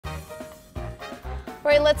All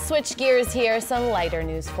right, let's switch gears here. Some lighter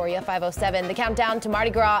news for you. 5:07. The countdown to Mardi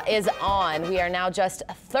Gras is on. We are now just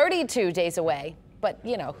 32 days away. But,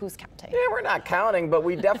 you know, who's counting? Yeah, we're not counting, but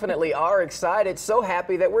we definitely are excited. So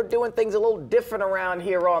happy that we're doing things a little different around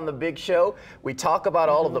here on the big show. We talk about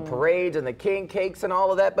all of the parades and the king cakes and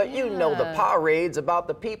all of that, but you know the parade's about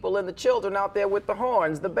the people and the children out there with the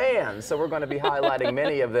horns, the bands. So we're going to be highlighting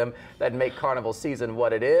many of them that make carnival season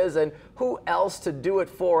what it is. And who else to do it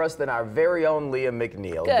for us than our very own Leah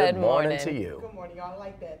McNeil. Good morning to you. Good morning, y'all. I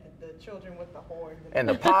like that. The children with the horns. And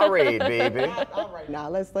the parade, baby. All right, now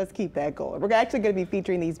let's keep that going. We're actually going to be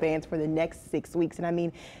featuring these bands for the next 6 weeks. And I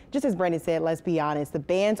mean, just as Brandon said, let's be honest, the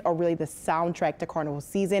bands are really the soundtrack to carnival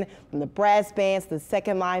season, from the brass bands, the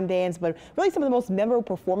second line bands, but really some of the most memorable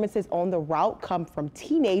performances on the route come from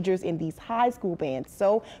teenagers in these high school bands.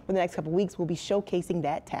 So for the next couple weeks, we'll be showcasing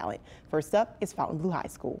that talent. First up is Fontainebleau High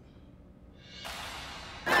School.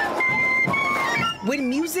 When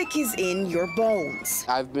music is in your bones.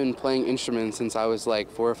 I've been playing instruments since I was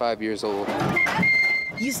like 4 or 5 years old.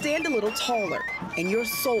 You stand a little taller and your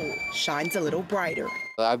soul shines a little brighter.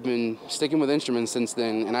 I've been sticking with instruments since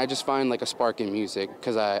then, and I just find like a spark in music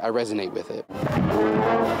because I resonate with it.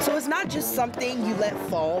 So it's not just something you let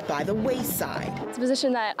fall by the wayside. It's a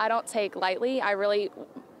position that I don't take lightly. I really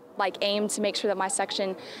aim to make sure that my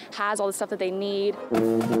section has all the stuff that they need.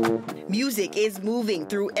 Music is moving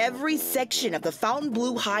through every section of the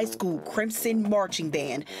Fontainebleau High School Crimson Marching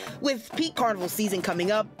Band. With peak carnival season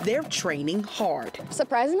coming up, they're training hard.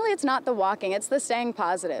 Surprisingly, it's not the walking, it's the staying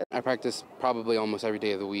positive. I practice probably almost every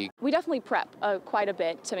day of the week. We definitely prep quite a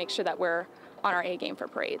bit to make sure that we're on our A game for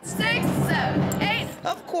parades. 6, 7, 8.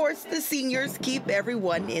 Of course, the seniors keep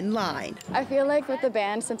everyone in line. I feel like with the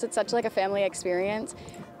band, since it's such like a family experience,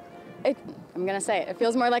 I'm gonna say it, it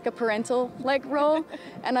feels more like a parental role,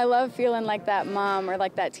 and I love feeling like that mom or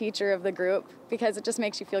like that teacher of the group because it just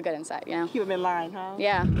makes you feel good inside, you know? Keep them in line, huh?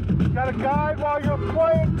 Yeah. Got a guide while you're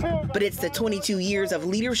playing too. But it's the 22 years of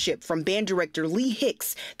leadership from band director Lee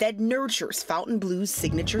Hicks that nurtures Fontainebleau's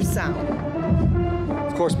signature sound.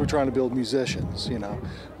 Of course, we're trying to build musicians, you know,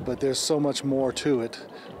 but there's so much more to it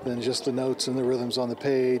than just the notes and the rhythms on the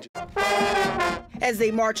page. As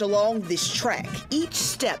they march along this track, each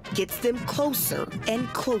step gets them closer and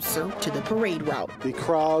closer to the parade route. The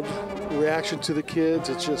crowd reaction to the kids,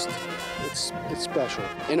 it's special.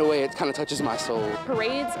 In a way, it kind of touches my soul.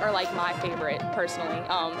 Parades are like my favorite, personally.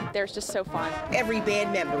 They're just so fun. Every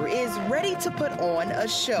band member is ready to put on a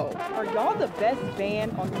show. Are y'all the best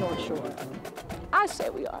band on the North Shore? I'd say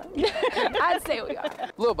we are. I'd say we are.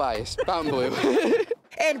 A little biased, Fontainebleau.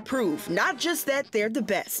 And prove not just that they're the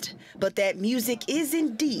best, but that music is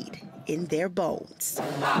indeed in their bones.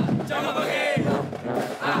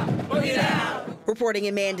 Reporting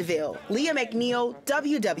in Mandeville, Leah McNeil,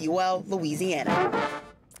 WWL, Louisiana.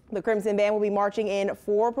 The Crimson Band will be marching in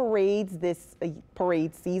 4 parades this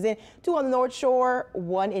parade season. 2 on the North Shore,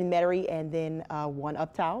 1 in Metairie, and then 1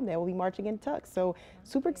 uptown. They will be marching in Tuck. So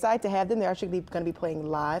super excited to have them. They're actually going to be playing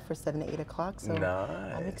live for 7 to 8 o'clock. So nice.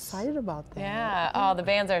 I'm excited about that. Yeah. Oh, the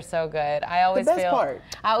bands are so good. I always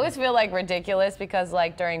feel like ridiculous because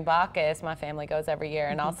like during Bacchus, my family goes every year,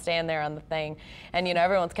 and I'll stand there on the thing, and you know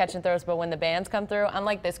everyone's catching throws, but when the bands come through, I'm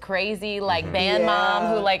like this crazy band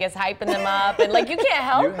mom who is hyping them up, and like you can't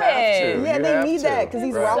help it. Yeah, they need that because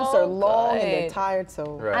these routes are long and they're tired.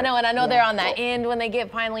 So I know, and I know they're on that end when they get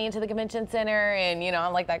finally into the convention center, and you know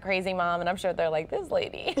I'm like that crazy mom, and I'm sure they're like this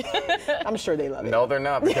lady. I'm sure they love it. No, they're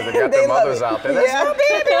not, because they got their mothers out there. That's my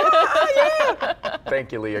baby. Oh, yeah.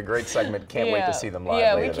 Thank you, Leah. Great segment. Can't wait to see them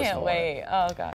live later this morning. Yeah, we can't wait. Oh, God.